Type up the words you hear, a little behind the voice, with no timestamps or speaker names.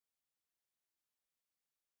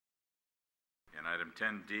And item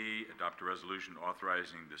 10D, adopt a resolution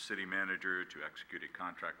authorizing the city manager to execute a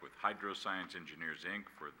contract with Hydroscience Engineers, Inc.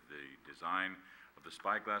 for the design of the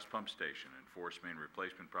Spyglass pump station and force main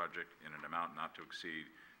replacement project in an amount not to exceed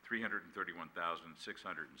 $331,673.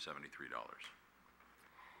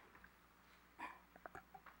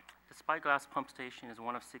 The Spyglass pump station is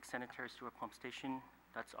one of 6 sanitary sewer pump stations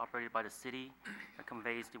that's operated by the city that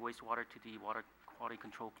conveys the wastewater to the water quality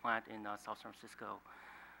control plant in South San Francisco.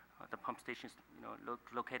 The pump station is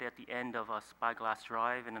located at the end of Spyglass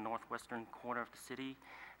Drive in the northwestern corner of the city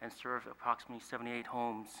and serves approximately 78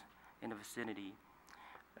 homes in the vicinity.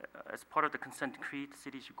 As part of the consent decree, the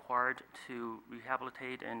city is required to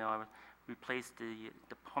rehabilitate and replace the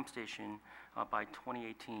pump station by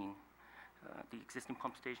 2018. The existing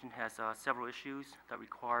pump station has several issues that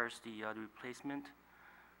requires the replacement.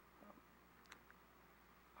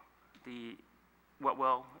 The wet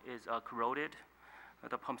well is corroded.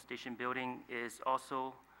 The pump station building is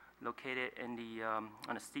also located in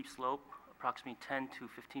on a steep slope, approximately 10 to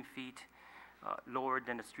 15 feet lower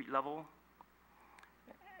than the street level.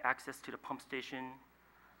 Access to the pump station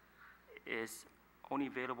is only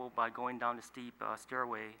available by going down the steep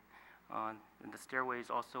stairway. And the stairway is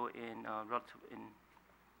also in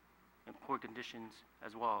poor conditions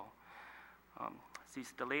as well.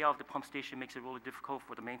 The layout of the pump station makes it really difficult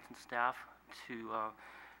for the maintenance staff to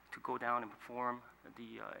go down and perform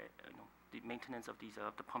the maintenance of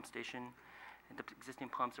the pump station. And the existing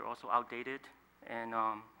pumps are also outdated and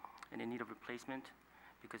in need of replacement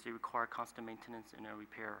because they require constant maintenance and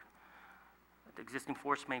repair. The existing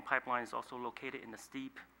force main pipeline is also located in the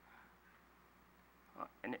steep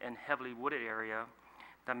and heavily wooded area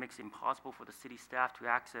that makes it impossible for the city staff to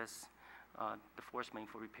access the force main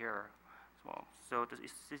for repair as well. So the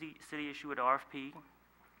city issued an RFP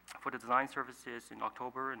for the design services in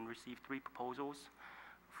October and received 3 proposals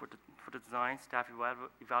for the design. Staff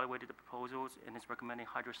evaluated the proposals and is recommending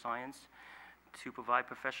Hydroscience to provide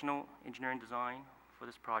professional engineering design for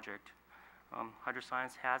this project.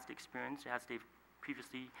 Hydroscience has the experience as they've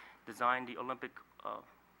previously designed the Olympic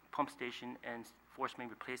pump station and force main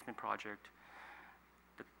replacement project.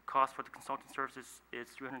 The cost for the consultant services is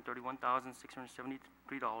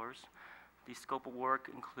 $331,673. The scope of work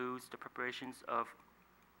includes the preparations of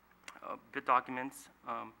bid documents,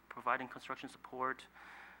 providing construction support,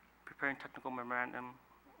 preparing technical memorandum,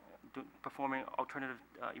 performing alternative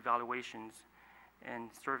evaluations,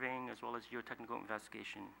 and surveying as well as geotechnical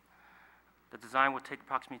investigation. The design will take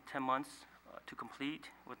approximately 10 months to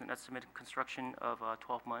complete with an estimated construction of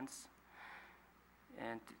 12 months.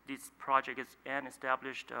 And this project is an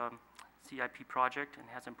established CIP project and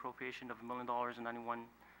has an appropriation of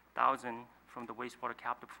 $1,091,000 from the wastewater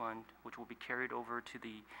capital fund, which will be carried over to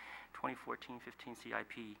the 2014-15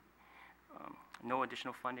 CIP. No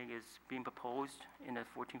additional funding is being proposed in the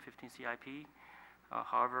 14-15 CIP.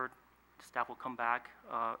 However, staff will come back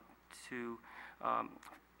to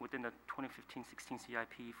within the 2015-16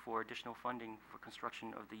 CIP for additional funding for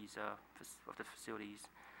construction of these of the facilities.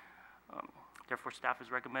 Therefore, staff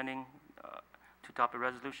is recommending to adopt a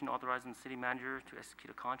resolution authorizing the city manager to execute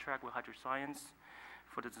a contract with Hydroscience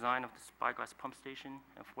for the design of the Spyglass pump station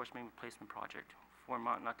and force main replacement project for an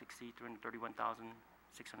amount not to exceed $331,673.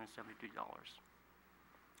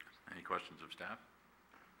 Any questions of staff?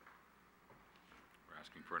 We're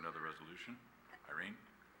asking for another resolution. Irene?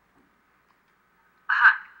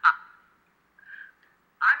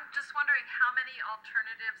 I'm just wondering how many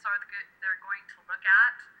alternatives they're going to look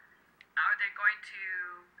at. Are they going to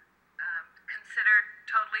consider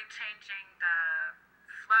totally changing the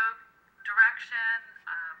flow direction,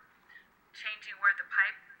 changing where the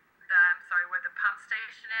pump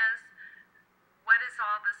station is? What does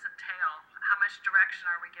all this entail? How much direction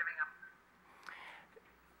are we giving them?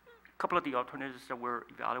 A couple of the alternatives that we're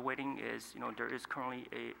evaluating is, there is currently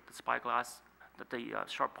the Spyglass, the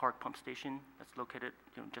Sharp Park pump station that's located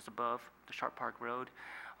just above the Sharp Park Road.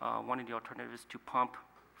 One of the alternatives is to pump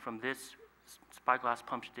from this Spyglass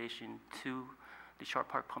pump station to the Sharp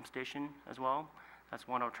Park pump station as well. That's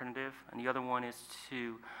one alternative. And the other one is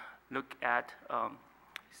to look at,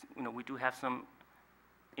 we do have some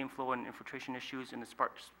inflow and infiltration issues in the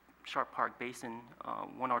Sharp Park Basin.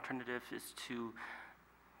 One alternative is to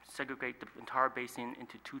segregate the entire basin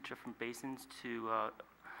into 2 different basins to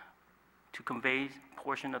convey a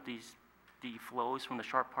portion of the flows from the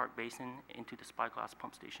Sharp Park Basin into the Spyglass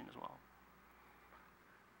pump station as well.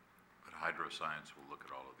 But Hydroscience will look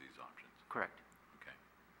at all of these options? Correct. Okay.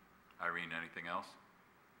 Irene, anything else?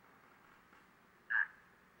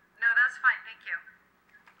 No, that's fine, thank you.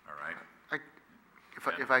 All right.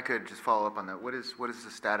 If I could just follow up on that, what is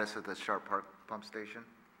the status of the Sharp Park pump station?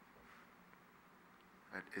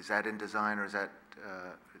 Is that in design, or is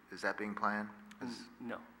that being planned?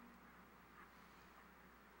 No.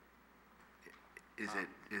 Is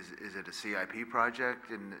it a CIP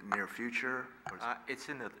project in the near future? Or is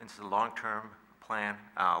It's a long-term plan.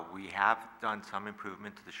 We have done some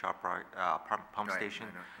improvement to the Sharp Park pump Right, station.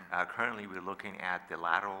 I know, Currently, we're looking at the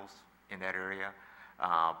laterals in that area.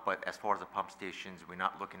 But as far as the pump stations, we're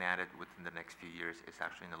not looking at it within the next few years. It's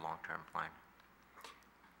actually in the long-term plan.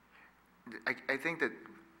 I think that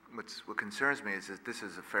what concerns me is that this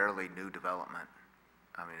is a fairly new development.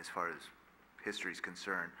 I mean, as far as history is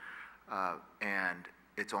concerned, and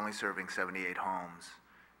it's only serving 78 homes,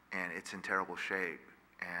 and it's in terrible shape,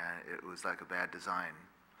 and it was like a bad design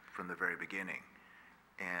from the very beginning.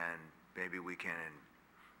 And maybe we can,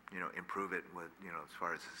 improve it with, as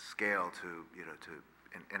far as scale to,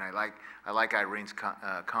 and I like Irene's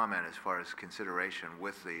comment as far as consideration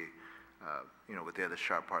with the, with the other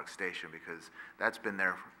Sharp Park station, because that's been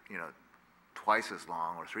there, twice as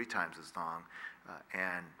long or 3 times as long,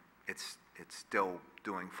 and it's still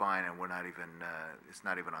doing fine, and we're not even, it's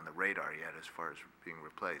not even on the radar yet as far as being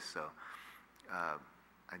replaced. So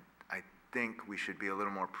I think we should be a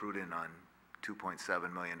little more prudent on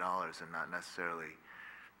 $2.7 million and not necessarily,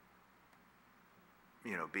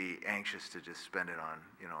 be anxious to just spend it on,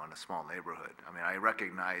 on a small neighborhood. I mean, I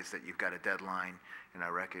recognize that you've got a deadline, and I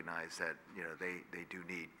recognize that, they do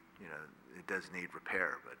need, it does need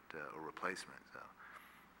repair, but, or replacement. So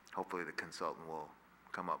hopefully the consultant will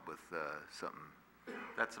come up with something.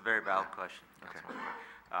 That's a very valid question, Okay.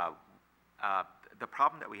 Councilman. The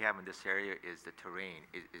problem that we have in this area is the terrain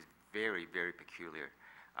is very, very peculiar.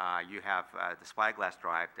 You have the Spyglass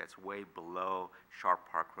Drive that's way below Sharp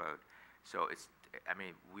Park Road. So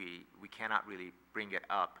we cannot really bring it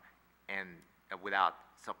up and without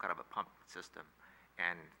some kind of a pump system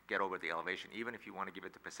and get over the elevation. Even if you want to give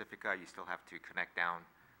it to Pacifica, you still have to connect down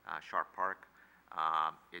Sharp Park.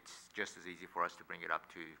 It's just as easy for us to bring it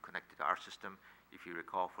up to connect it to our system. If you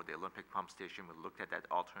recall, for the Olympic pump station, we looked at that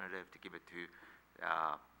alternative to give it to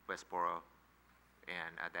Westboro,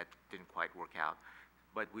 and that didn't quite work out.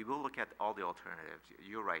 But we will look at all the alternatives.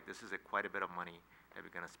 You're right, this is quite a bit of money that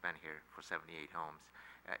we're going to spend here for 78 homes.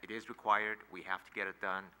 It is required. We have to get it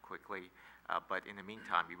done quickly. But in the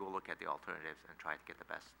meantime, we will look at the alternatives and try to get the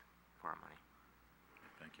best for our money.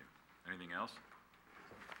 Thank you. Anything else?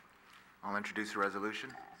 I'll introduce the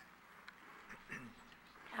resolution.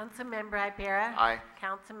 Councilmember Ibera. Aye.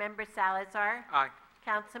 Councilmember Salazar. Aye.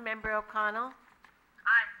 Councilmember O'Connell.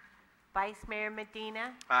 Aye. Vice Mayor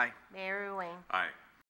Medina. Aye. Mayor Ruane. Aye.